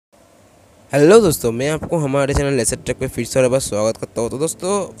Hello दोस्तों, मैं आपको हमारे चैनल रेलेसेड टेक पे फिर से बार स्वागत करता हूँ। तो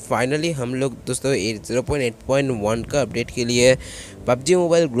दोस्तों फाइनली हम लोग दोस्तों 0.8.1 का अपडेट के लिए पबजी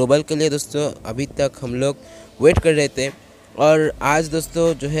मोबाइल ग्लोबल के लिए दोस्तों अभी तक हम लोग वेट कर रहे थे और आज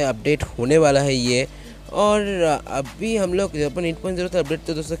दोस्तों जो है अपडेट होने वाला है ये। और अभी हम लोग 0.8.0 का अपडेट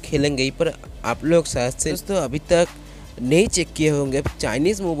तो दोस्तों खेलेंगे ही, पर आप लोग शायद से दोस्तों अभी तक नहीं चेक किए होंगे,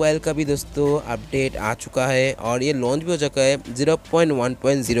 चाइनीज़ मोबाइल का भी दोस्तों अपडेट आ चुका है और ये लॉन्च भी हो चुका है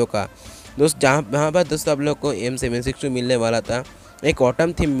 0.1.0 का दोस्त, जहाँ पर दोस्तों आप लोग को M762 मिलने वाला था, एक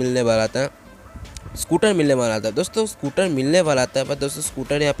ऑटम थीम मिलने वाला था, स्कूटर मिलने वाला था दोस्तों, स्कूटर मिलने वाला था पर दोस्तों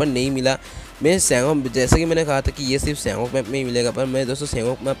स्कूटर यहाँ पर नहीं मिला। मैं सैंगोक, जैसे कि मैंने कहा था कि ये सिर्फ सैंगोक मैप में ही मिलेगा, पर मैं दोस्तों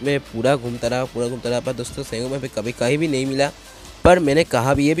सैंगोक मैप में पूरा घूमता रहा पर दोस्तों सैंगोक मैप कभी कहीं भी नहीं मिला। पर मैंने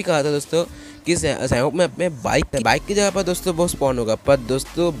ये भी कहा था दोस्तों कि सैंगोक मैप में बाइक की जगह पर दोस्तों वो स्पॉन होगा, पर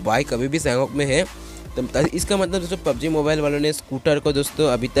दोस्तों बाइक अभी भी सैंगोक में है। तो इसका मतलब दोस्तों पबजी मोबाइल वालों ने स्कूटर को दोस्तों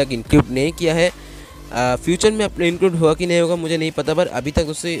अभी तक इंक्लूड नहीं किया है। फ्यूचर में अपने इंक्लूड होगा कि नहीं होगा मुझे नहीं पता, पर अभी तक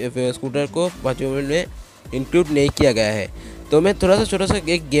दोस्तों स्कूटर को पबजी मोबाइल में इंक्लूड नहीं किया गया है। तो मैं थोड़ा सा छोटा सा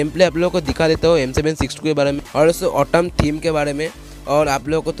एक गेम प्ले आप लोगों को दिखा देता हूँ M762 के बारे में और दोस्तों ऑटम थीम के बारे में, और आप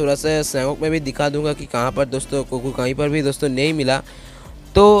लोगों को थोड़ा सा सैंगोक में भी दिखा दूंगा कि कहाँ पर दोस्तों को कहीं पर भी दोस्तों नहीं मिला।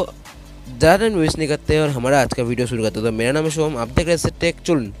 तो ज़्यादा वेस्ट नहीं करते और हमारा आज का वीडियो शुरू करते हैं। तो मेरा नाम है शोम, आप देख रहे हैं टेक,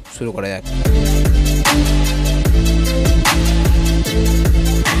 चुन शुरू करा जाए।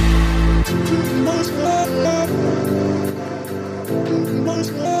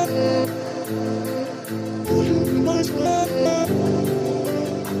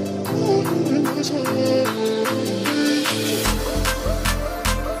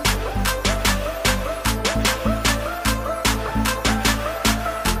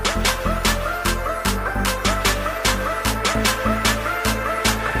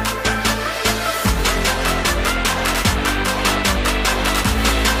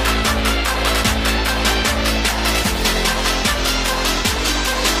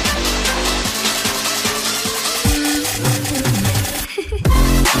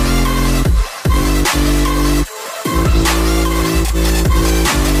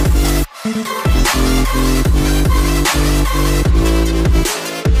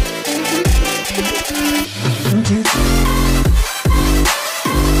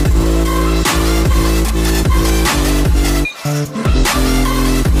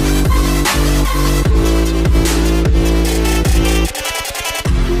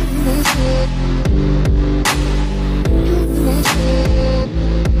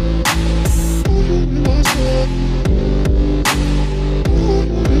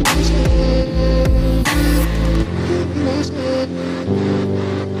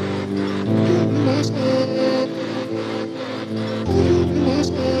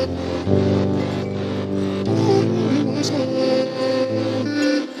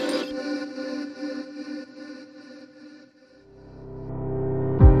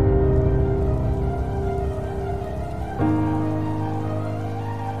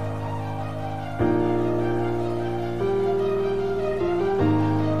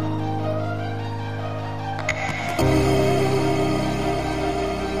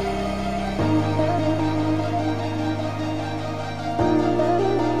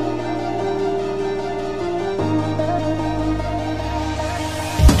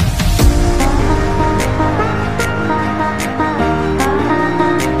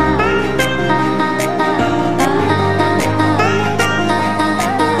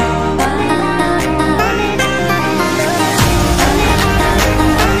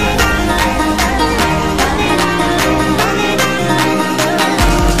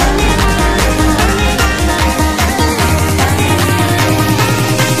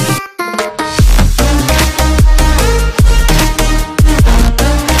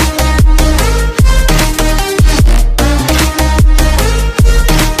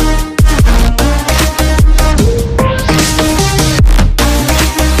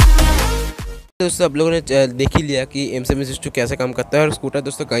 दोस्तों आप लोगों ने देख ही लिया कि M762 कैसे काम करता है और स्कूटर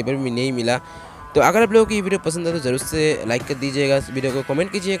दोस्तों कहीं पर भी नहीं मिला। तो अगर आप लोगों को ये वीडियो पसंद है तो ज़रूर से लाइक कर दीजिएगा, इस वीडियो को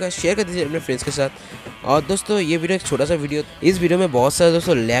कमेंट कीजिएगा, शेयर कर दीजिए अपने फ्रेंड्स के साथ। और दोस्तों ये वीडियो एक छोटा सा वीडियो, इस वीडियो में बहुत सारा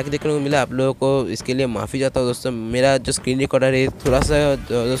दोस्तों लैग देखने को मिला आप लोगों को, इसके लिए माफ़ी चाहता हूँ दोस्तों। मेरा जो स्क्रीन रिकॉर्डर है थोड़ा सा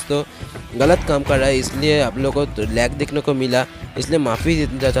दोस्तों गलत काम कर रहा है, इसलिए आप लोगों को लैग देखने को मिला, इसलिए माफ़ी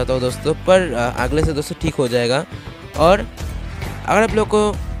चाहता हूँ दोस्तों। पर अगले से दोस्तों ठीक हो जाएगा। और अगर आप लोग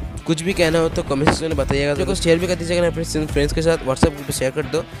को कुछ भी कहना हो तो कमेंट सेक्शन में बताइएगा, तो शेयर भी कर दीजिएगा अपने फ्रेंड्स के साथ, व्हाट्सएप ग्रुप पर शेयर कर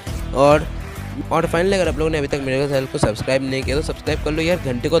दो। और फाइनली अगर आप लोगों ने अभी तक मेरे चैनल को सब्सक्राइब नहीं किया तो सब्सक्राइब कर लो यार,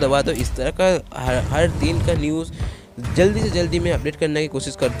 घंटे को दबा दो। इस तरह का हर दिन का न्यूज़ जल्दी से जल्दी मैं अपडेट करने की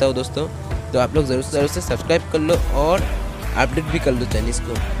कोशिश करता हूँ दोस्तों। तो आप लोग ज़रूर से सब्सक्राइब कर लो और अपडेट भी कर लो चाइनीज़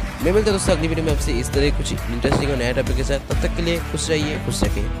को। मैं मिलता हूँ दोस्तों अगली वीडियो में आपसे इस तरह कुछ इंटरेस्टिंग और नया टॉपिक के साथ। तब तक के लिए खुश रहिए, खुश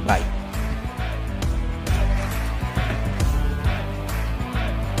रखिए, bye.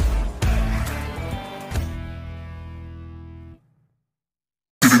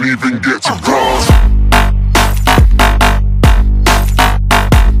 Didn't even get to cross.